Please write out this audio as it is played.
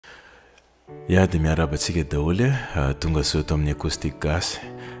Ya dia miarabantsika daholo tonga zao eto amin'ny Acoustic Gasy.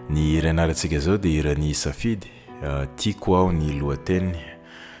 Ny hira anarantsika zao dia Hiran'i Safiid. Tiako ao ny lohateniny.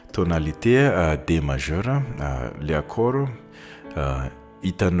 Tonalité D majeur, le accord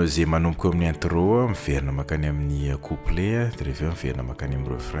hitanao zay manomboka amin'ny intro miverina makany amin'ny couplet dia rehefa miverina makany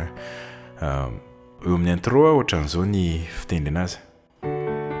amin'ny refrain. Eo amin'ny intro ohatran'izao ny fitendry anazy.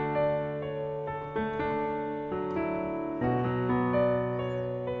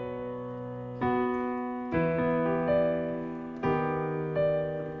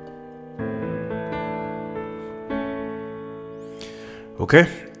 Ok,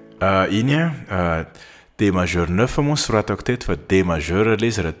 iny D majeur 9 moa soratako teto fa D majeur le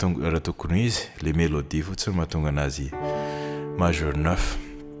izy raha tokony izy le mélodie fotsiny mahatonga anazy majeur 9.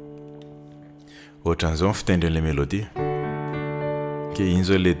 Ohatran'izao fitendry le mélodie. Ok, iny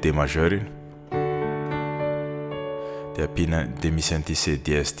zao le D majeur iny. Dia apina dia misy an'ity C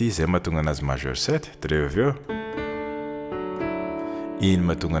dièse ity zay mahatonga anazy majeur 7 dia rehefa avy eo iny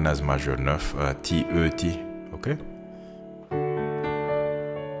mahatonga anazy majeur 9 ty E ty. Ok.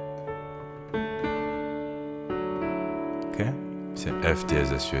 C'est F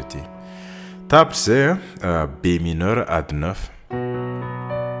dièse sur T. Tape c'est B mineur Ad 9.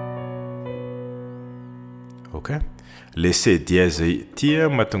 Ok. Le C dièse T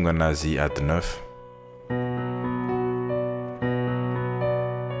matunga nazi Ad 9.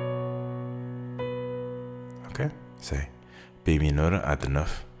 Ok. C'est B mineur Ad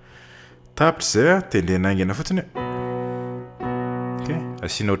 9. Tape c'est tende nangena fotsiny. Ok.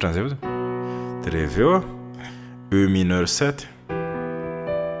 Asina ohatran'izay fotsiny. Dia rehefa eo E mineur 7.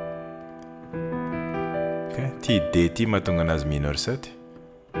 Ty D ty mahatonga anazy mineur 7.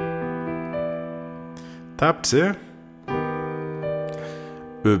 Tape zay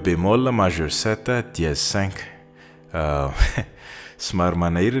E bémol majeur 7 dièse 5. Somary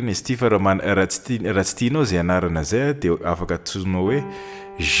manahirana izy ty fa raha tsy tianao zay anarana zay dia afaka antsoinao hoe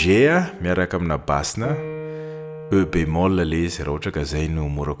G miaraka amina basina E bémol le izy raha ohatra ka zay no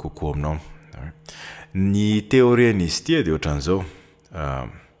mora kokoa aminao. Ny théorian'izy ty dia ohatran'izao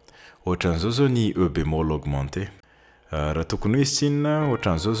zao ny E bémol augmenté. Raha tokony izy tsinona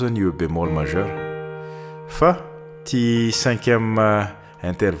ohatran'izao zao ny E bémol majeur. Fa ty 5e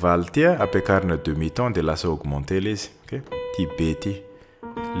intervalle ty ampiakarina demi-ton dia lasa augmenté le izy. Ok, ty B ty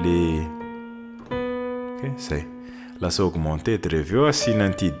le ok zay lasa augmenté dia rehefa eo asina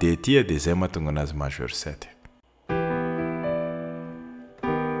an'ty D ty dia zay mahatonga anazy majeur 7.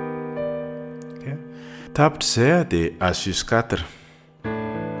 Tapitra zay dia A sus 4.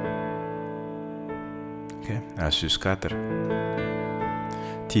 Ok, A sus 4.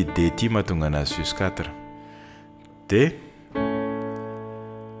 Ty D ty mahatonga anazy sus 4. D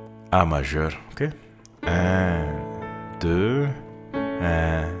A majeur. Ok, 1 2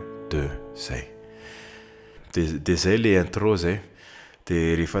 1 2 zay. Dia zay le intro zay.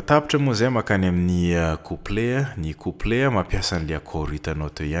 Dia rehefa tapitra moa zay makany amin'ny couplet, ny couplet mampiasa an'le accord hitanao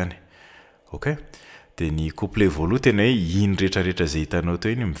teo ihany. Ok. Dia ny couplet voaloha tena hoe iny rehetrarehetra zay hitanao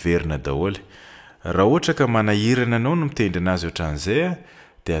teo iny miverina daholo. Raha ohatra ka manahirana anao no mitendry anazy ohatran'izay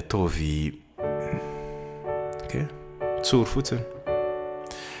dia ataovy ok tsoro fotsiny.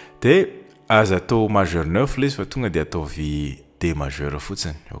 Dia aza atao majeur 9 le izy fa tonga dia ataovy D majeur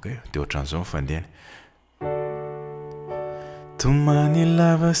fotsiny. Ok, dia ohatran'izao mifandehany. Tomany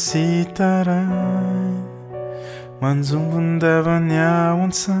lava sy taray manjombon-davany ao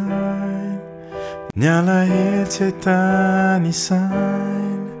an-tsainy ny alahetsy tany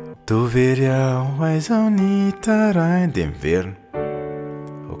sainy tovery ao aizao ny tarainy dia miverina.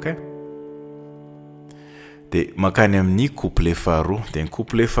 Ok. Dia makany amin'ny couplet faharoa. Dia ny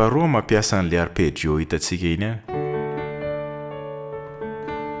couplet faharoa mampiasa an'le arpeggio hitantsika iny ihany.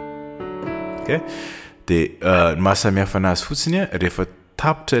 Ok. Dia mahasamihafa anazy fotsiny rehefa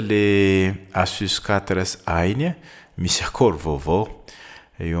tapitra le A sus 4 A iny misy accord vaovao.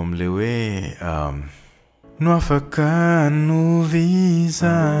 Eo amin'ilay hoe no afaka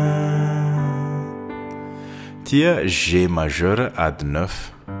noviza tia G majeur Ad 9.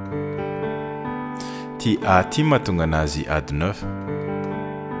 Ty A ty mahatonga anazy Ad 9.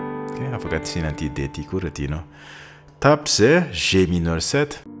 Ok, afaka tsina an'ty D ty koa raha tianao. Tapitra zay G mineur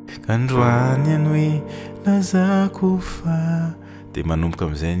 7. Kandroany anoe lazako fa dia manomboka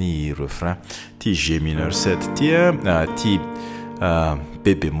amin'izay ny refrain. Ty G mineur 7 ty ty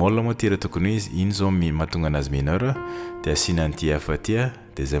B bémol moa ty raha tokony izy iny zao mahatonga anazy mineur dia asina an'ty hafa ty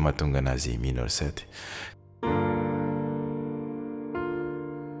dia zay mahatonga anazy mineur 7.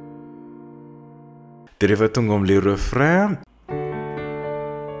 Dia rehefa tonga amin'le refrain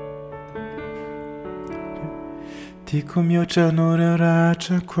tiako mihoatra anao reo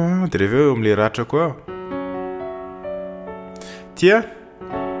ratrako aho. Dia rehefa eo amin'ilay ratrako aho. Tia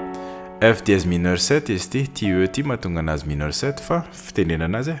F dièse mineur 7 izy ty. Ty E ty mahatonga anazy mineur 7 fa fitenena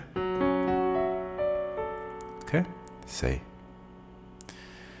anazy e. Ok, zay.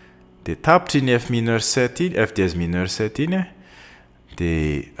 Dia tapitra iny F mineur 7 iny, F dièse mineur 7 iny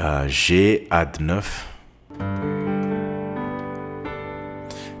dia G add 9.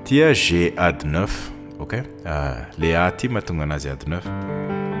 Tia G add 9. Ok, le A ty mahatonga anazy add 9.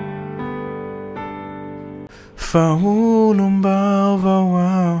 Fa olom-baovao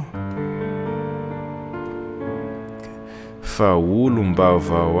aho. Fa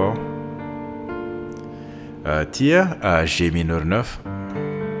olom-baovao aho. Tia G mineur 9.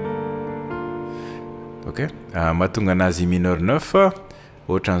 Ok, mahatonga anazy mineur 9.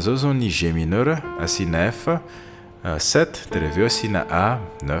 Ohatran'izao zao ny G mineur asina F 7 dia rehefa eo asina A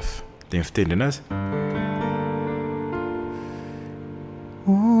 9. Dia ny fitendry anazy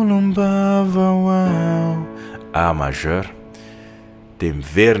olom-baovao aho. A majeur. Dia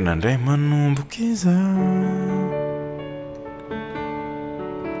miverina indray manomboka izaho.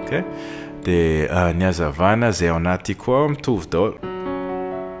 Ok, dia ny hazavana zay ao anaty koa mitovy daholo.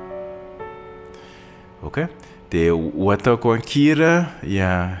 Ok, dia ho ataoko ankira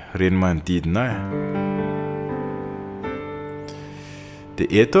reny manodidina e. Dia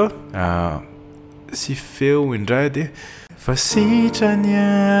eto sy feo indray dia fa sitrany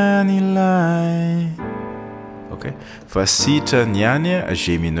any ilay. Ok, fa sitrany any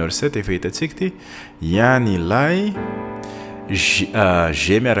G mineur 7 efa hitantsika ty. Ihany ilay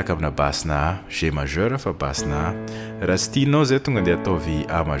G miaraka amina basina A. G majeur fa basina A. Raha tsy tianao zay tonga dia ataovy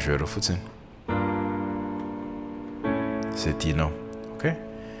A majeur fotsiny. Zay tianao. Ok,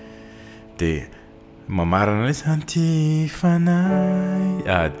 dia mamarana izy antifanay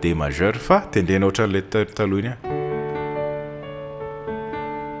D majeur fa tendrena ohatran'ilay taloha iny.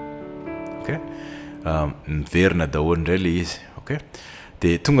 Ok, miverina daholo indray le izy. Ok,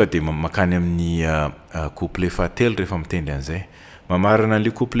 dia tonga dia makany amin'ny couplet fahatelo rehefa mitendry an'izay. Mamarana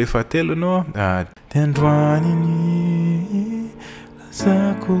an'ilay couplet fahatelo anao. Dia androany ny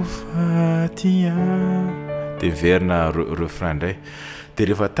lazako faty aho. Dia miverina refrain indray. Dia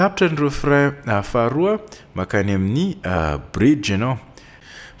rehefa tapitra ny refrain faharoa makany amin'ny bridge ianao.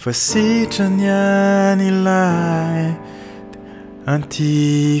 Fa sitrany any ilay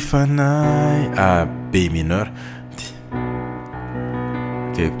antifanay B mineur.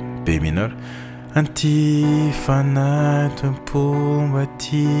 Ok, B mineur. Antifanay tompomba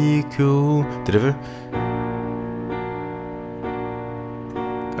tiako. Dia rehefa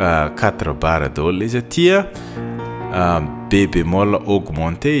 4 barra daholo izy. Tia B bémol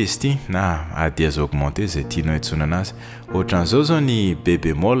augmenté izy ty na A dièse augmenté zay tianao hitsoina anazy. Ohatran'izao zao ny B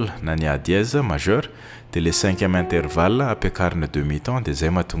bémol na ny A dièse majeur dia le 5e intervalle ampiakarina demi-temps dia zay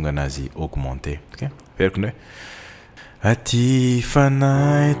mahatonga anazy augmenté. Ok, veriko indray. Aty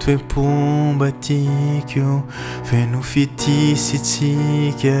fanay toepomba tiako feno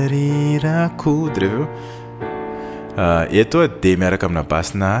fitisitsika rirako. Dia rehefa eto D miaraka amina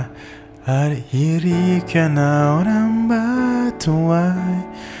basina ary iriko anao rambato ahy.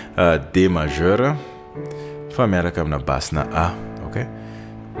 D majeur fa miaraka amina basina A. Ok,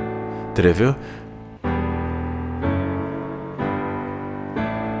 dia rehefa eo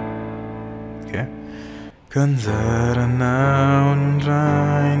ok, kanjaranao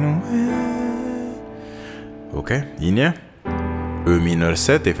nondraino e. Ok, iny E mineur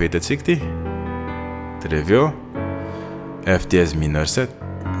 7 efa hitantsika ty. Dia rehefa eo F dièse mineur 7.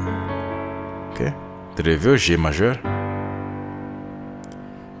 Ok, dia rehefa eo G majeur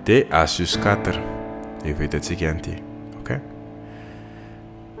dia A sus 4 efa hitantsika ihany ty. Ok,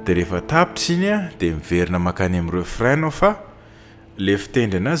 dia rehefa tapitra iny dia miverina makany amin'ny refrain anao fa le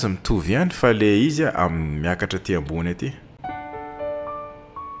fitendry anazy mitovy ihany fa le izy miakatra aty ambony aty.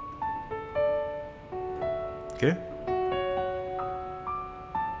 Ok,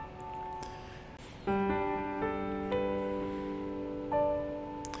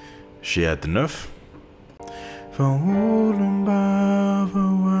 G add 9. Fa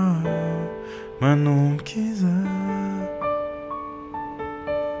olom-baovao aho manomboka izaho.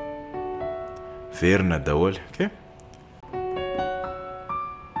 Verina daholo. Ok,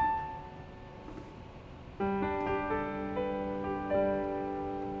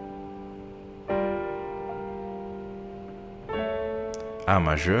 A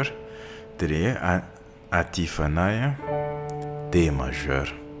majeur dia aty fanay D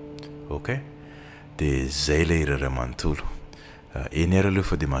majeur. Ok, dia zay ilay hira ray manontolo. Eny ara aloha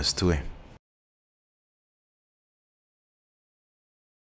fa dia mahazo toa e.